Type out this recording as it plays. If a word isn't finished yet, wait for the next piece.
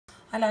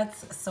Hi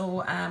lads,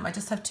 so I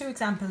just have two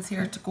examples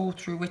here to go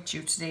through with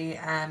you today,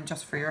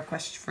 just for your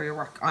question, for your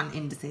work on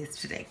indices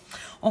today.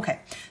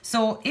 Okay,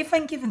 so if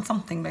I'm given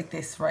something like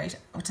this, right,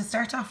 to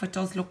start off it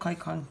does look quite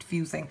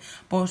confusing,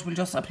 but we'll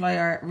just apply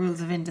our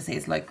rules of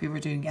indices like we were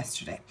doing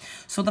yesterday.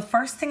 So the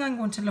first thing I'm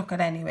going to look at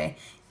anyway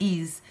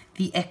is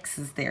the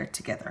x's there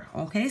together.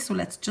 Okay, so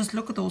let's just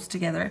look at those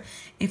together.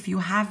 If you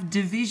have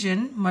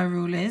division, my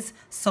rule is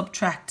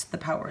subtract the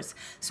powers.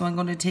 So I'm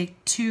going to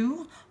take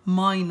 2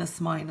 minus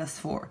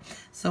 4.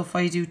 So if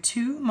I do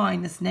 2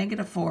 minus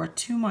 -4,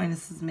 2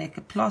 minuses make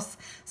a plus,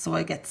 so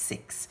I get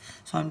 6.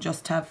 So I'm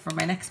just have for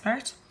my next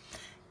part,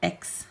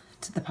 x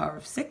to the power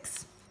of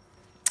 6.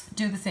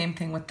 Do the same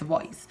thing with the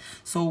y's.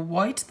 So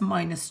y to the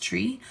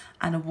 -3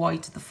 and a y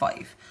to the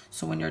 5.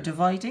 So when you're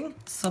dividing,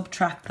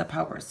 subtract the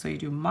powers. So you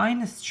do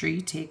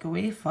 -3, take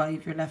away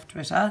 5, you're left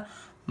with a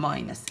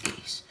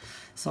 -8.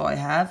 So I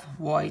have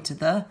y to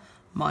the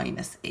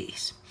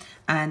 -8.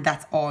 And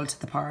that's all to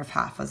the power of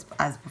half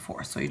as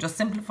before. So you just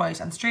simplify it,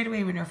 and straight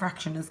away when your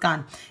fraction is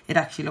gone, it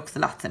actually looks a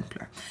lot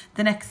simpler.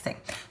 The next thing,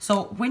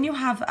 so when you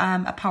have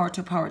a power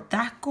to a power,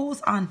 that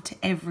goes on to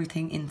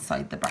everything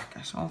inside the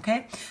bracket,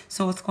 okay?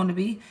 So it's going to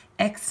be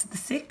x to the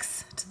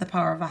 6 to the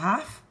power of a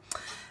half,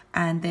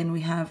 and then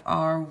we have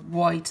our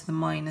y to the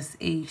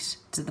 -8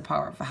 to the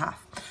power of a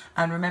half.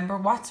 And remember,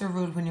 what's your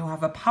rule when you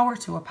have a power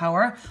to a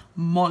power?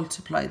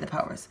 Multiply the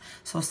powers.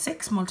 So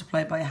 6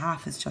 multiplied by a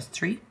half is just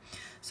 3.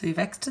 So you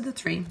have x to the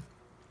 3,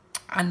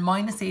 and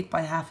 -8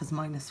 by half is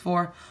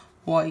 -4,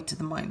 y to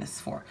the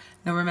 -4.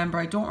 Now remember,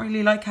 I don't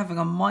really like having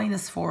a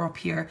 -4 up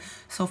here,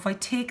 so if I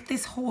take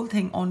this whole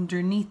thing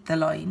underneath the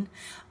line,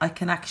 I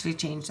can actually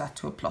change that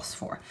to a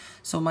 +4.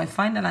 So my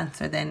final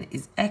answer then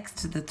is x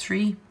to the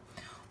 3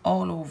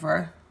 all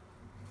over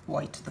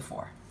y to the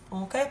 4.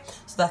 Okay,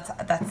 so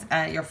that's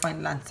your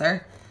final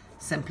answer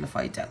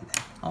simplified down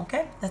there.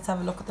 Okay, let's have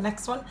a look at the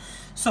next one.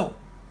 So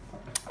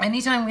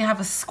anytime we have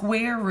a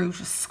square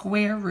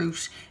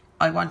root,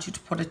 I want you to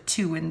put a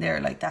 2 in there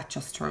like that,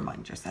 just to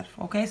remind yourself.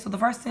 Okay, so the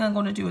first thing I'm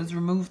going to do is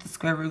remove the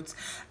square roots,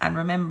 and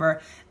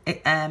remember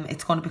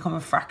it's going to become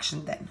a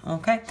fraction then.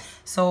 Okay,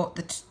 so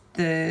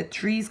the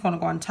 3 is going to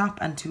go on top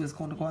and 2 is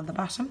going to go on the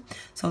bottom.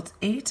 So it's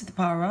a to the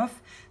power of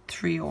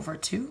 3 over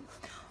 2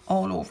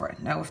 all over it.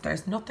 Now if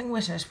there's nothing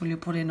with it, will you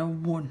put in a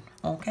 1?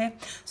 Okay,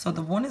 so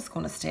the 1 is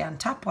going to stay on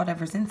top,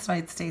 whatever's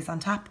inside stays on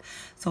top.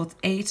 So it's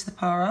a to the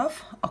power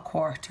of a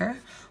quarter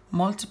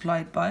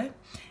multiplied by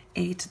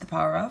a to the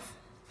power of,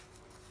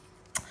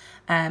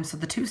 so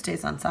the 2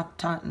 stays on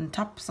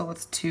top, so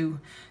it's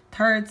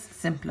 2/3.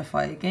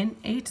 Simplify again,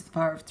 a to the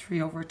power of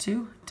 3 over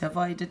 2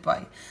 divided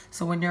by.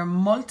 So when you're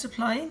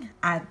multiplying,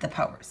 add the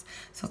powers.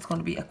 So it's going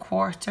to be a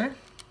quarter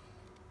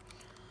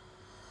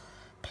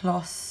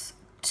plus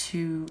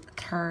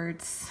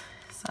 2/3,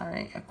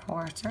 sorry, a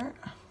quarter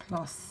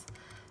plus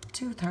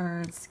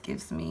 2/3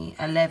 gives me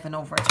 11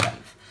 over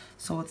 12.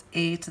 So it's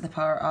a to the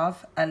power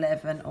of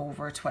 11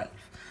 over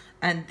 12.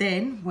 And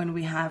then when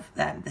we have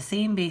the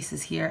same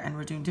bases here and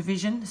we're doing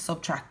division,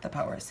 subtract the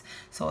powers.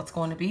 So it's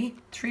going to be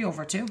 3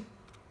 over 2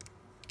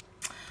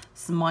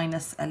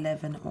 minus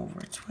 11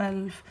 over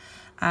 12.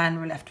 And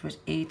we're left with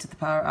a to the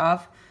power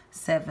of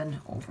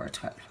 7 over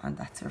 12. And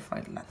that's your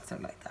final answer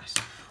like that.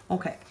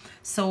 Okay,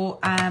 so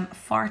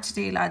for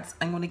today, lads,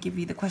 I'm going to give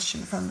you the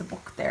question from the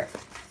book there.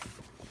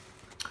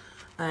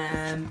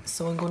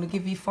 So I'm going to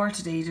give you for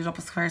today, you did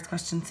upper squares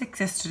question 6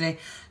 yesterday.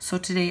 So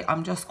today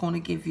I'm just going to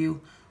give you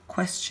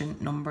question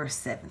number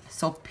 7.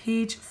 So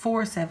page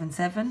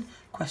 477,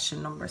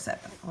 question number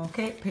 7.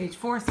 Okay, page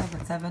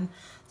 477.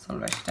 So I'll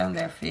write it down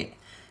there for you.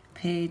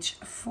 Page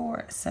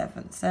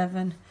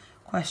 477,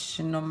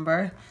 question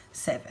number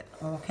 7.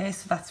 Okay,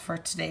 so that's for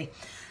today.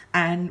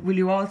 And will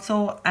you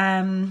also,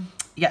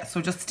 yeah,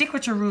 so just stick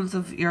with your rules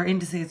of your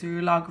indices or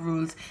your log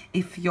rules.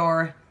 If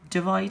you're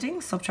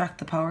dividing, subtract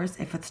the powers.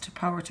 If it's to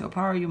a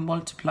power, you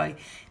multiply.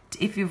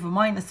 If you have a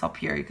minus up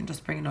here, you can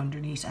just bring it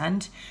underneath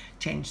and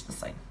change the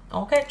sign.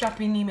 Okay, drop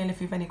me an email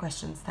if you have any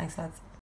questions. Thanks, lads.